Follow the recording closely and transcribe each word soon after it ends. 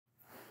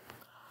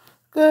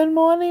Good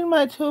morning,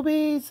 my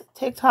Tubies,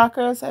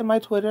 TikTokers, and my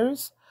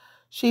Twitters.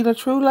 Sheila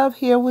True Love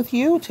here with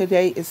you.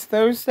 Today is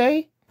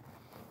Thursday,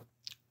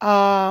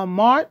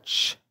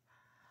 March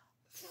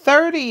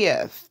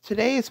 30th.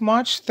 Today is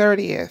March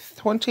 30th,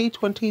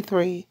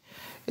 2023.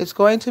 It's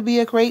going to be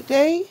a great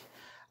day.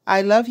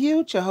 I love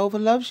you, Jehovah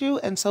loves you,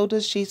 and so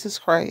does Jesus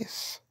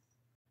Christ.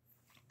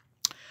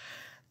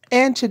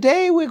 And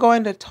today we're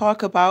going to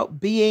talk about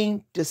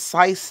being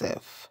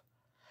decisive.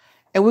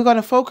 And we're going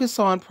to focus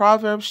on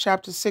Proverbs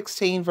chapter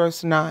 16,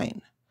 verse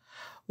 9,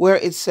 where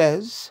it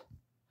says,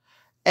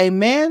 "A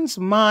man's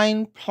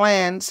mind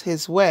plans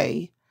his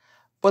way,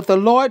 but the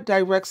Lord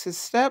directs his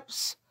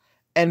steps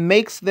and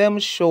makes them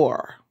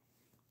sure."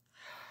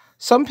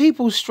 Some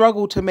people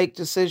struggle to make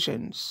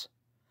decisions.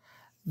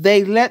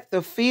 They let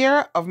the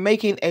fear of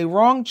making a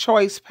wrong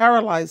choice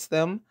paralyze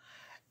them,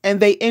 and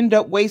they end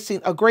up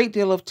wasting a great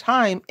deal of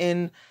time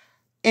in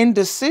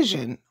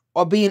indecision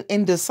or being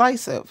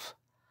indecisive.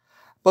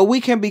 But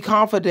we can be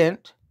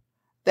confident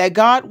that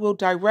God will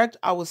direct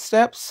our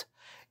steps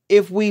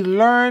if we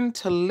learn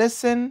to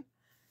listen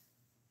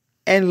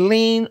and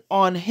lean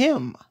on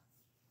Him.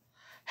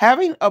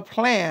 Having a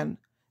plan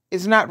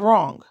is not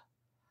wrong,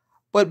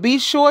 but be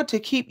sure to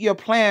keep your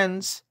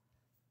plans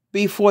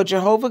before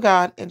Jehovah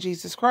God and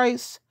Jesus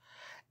Christ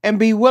and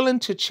be willing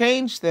to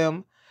change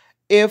them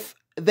if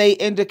they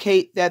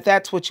indicate that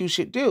that's what you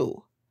should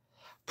do.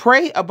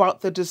 Pray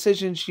about the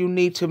decisions you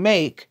need to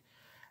make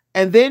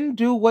and then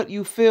do what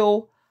you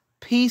feel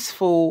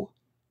peaceful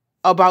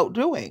about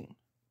doing.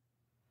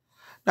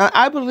 Now,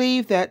 I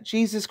believe that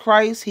Jesus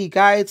Christ, He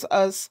guides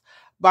us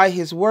by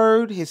His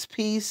word, His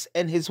peace,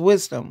 and His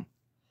wisdom.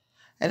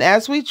 And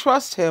as we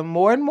trust Him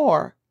more and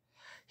more,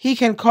 He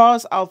can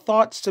cause our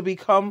thoughts to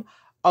become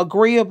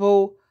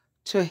agreeable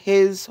to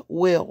His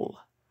will.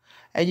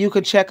 And you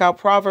can check out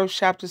Proverbs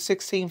chapter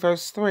 16,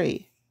 verse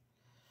 3.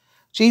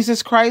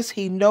 Jesus Christ,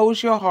 He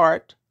knows your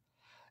heart.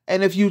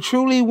 And if you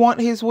truly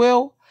want His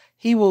will,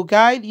 He will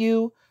guide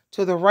you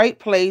to the right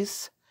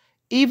place,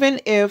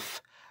 even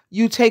if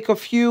you take a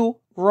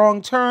few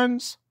wrong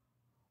turns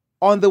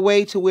on the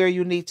way to where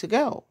you need to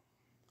go.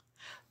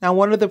 Now,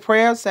 one of the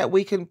prayers that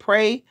we can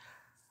pray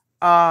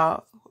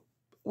and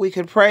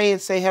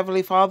say,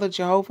 "Heavenly Father,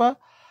 Jehovah,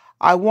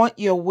 I want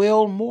your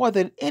will more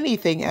than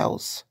anything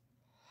else.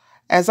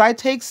 As I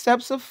take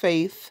steps of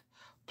faith,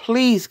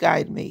 please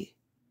guide me.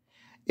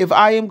 If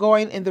I am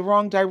going in the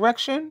wrong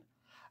direction,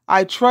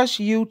 I trust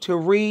you to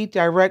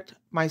redirect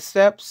my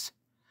steps,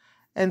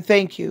 and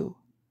thank you.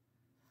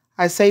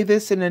 I say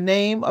this in the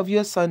name of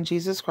your Son,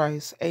 Jesus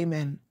Christ.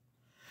 Amen."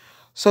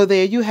 So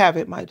there you have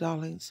it, my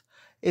darlings.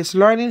 It's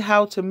learning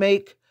how to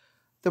make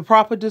the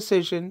proper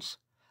decisions.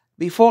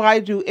 Before I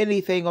do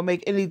anything or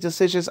make any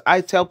decisions,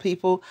 I tell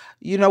people,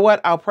 you know what,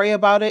 I'll pray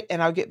about it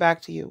and I'll get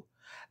back to you.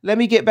 Let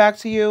me get back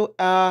to you.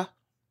 And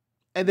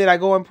then I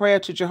go in prayer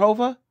to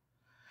Jehovah.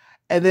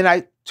 And then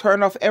I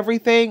turn off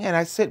everything and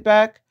I sit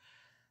back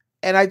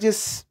and I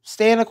just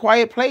stay in a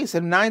quiet place.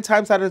 And 9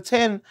 times out of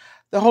 10,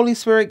 the Holy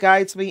Spirit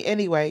guides me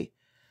anyway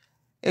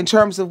in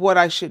terms of what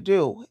I should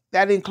do.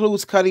 That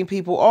includes cutting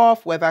people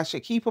off, whether I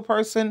should keep a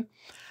person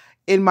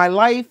in my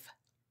life,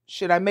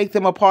 should I make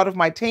them a part of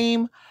my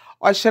team,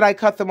 or should I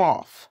cut them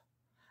off?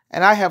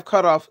 And I have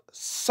cut off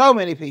so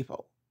many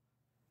people.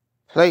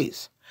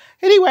 Please.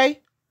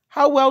 Anyway,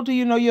 how well do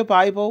you know your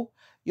Bible?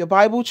 Your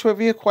Bible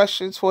trivia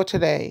questions for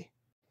today.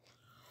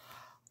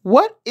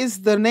 What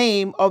is the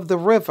name of the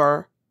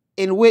river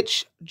in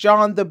which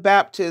John the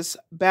Baptist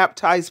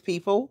baptized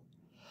people?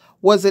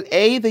 Was it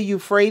A, the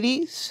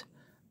Euphrates,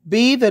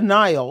 B, the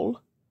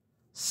Nile,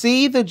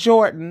 C, the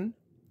Jordan,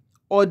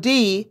 or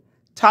D,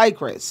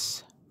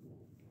 Tigris?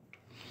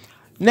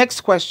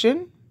 Next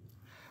question.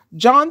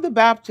 John the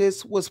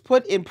Baptist was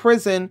put in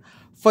prison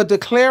for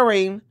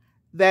declaring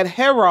that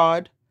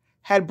Herod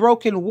had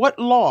broken what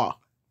law?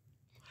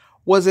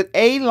 Was it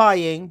A,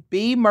 lying,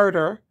 B,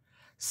 murder,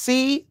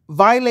 C,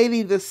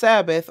 violating the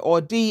Sabbath,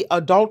 or D,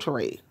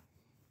 adultery?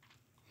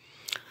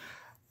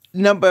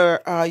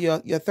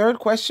 Your third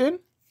question.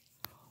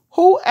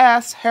 Who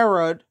asked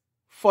Herod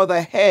for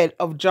the head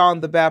of John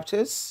the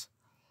Baptist?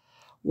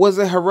 Was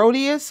it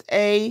Herodias,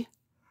 A?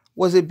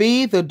 Was it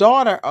B, the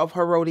daughter of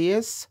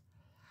Herodias?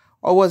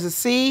 Or was it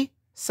C,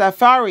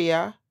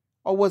 Sapphira?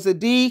 Or was it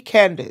D,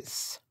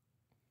 Candace?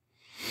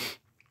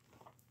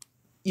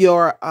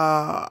 Your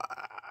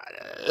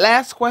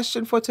last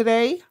question for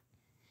today.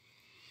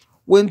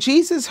 When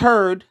Jesus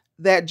heard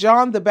that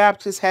John the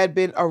Baptist had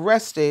been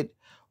arrested,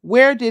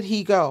 where did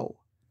he go?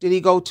 Did he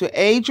go to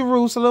A,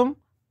 Jerusalem,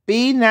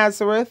 B,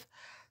 Nazareth,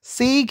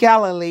 C,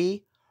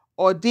 Galilee,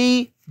 or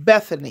D,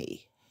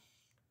 Bethany?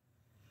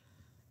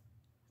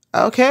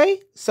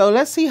 Okay, so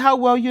let's see how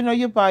well you know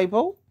your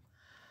Bible.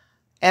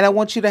 And I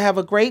want you to have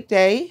a great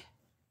day.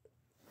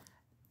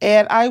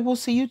 And I will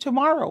see you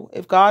tomorrow,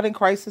 if God and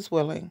Christ is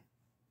willing.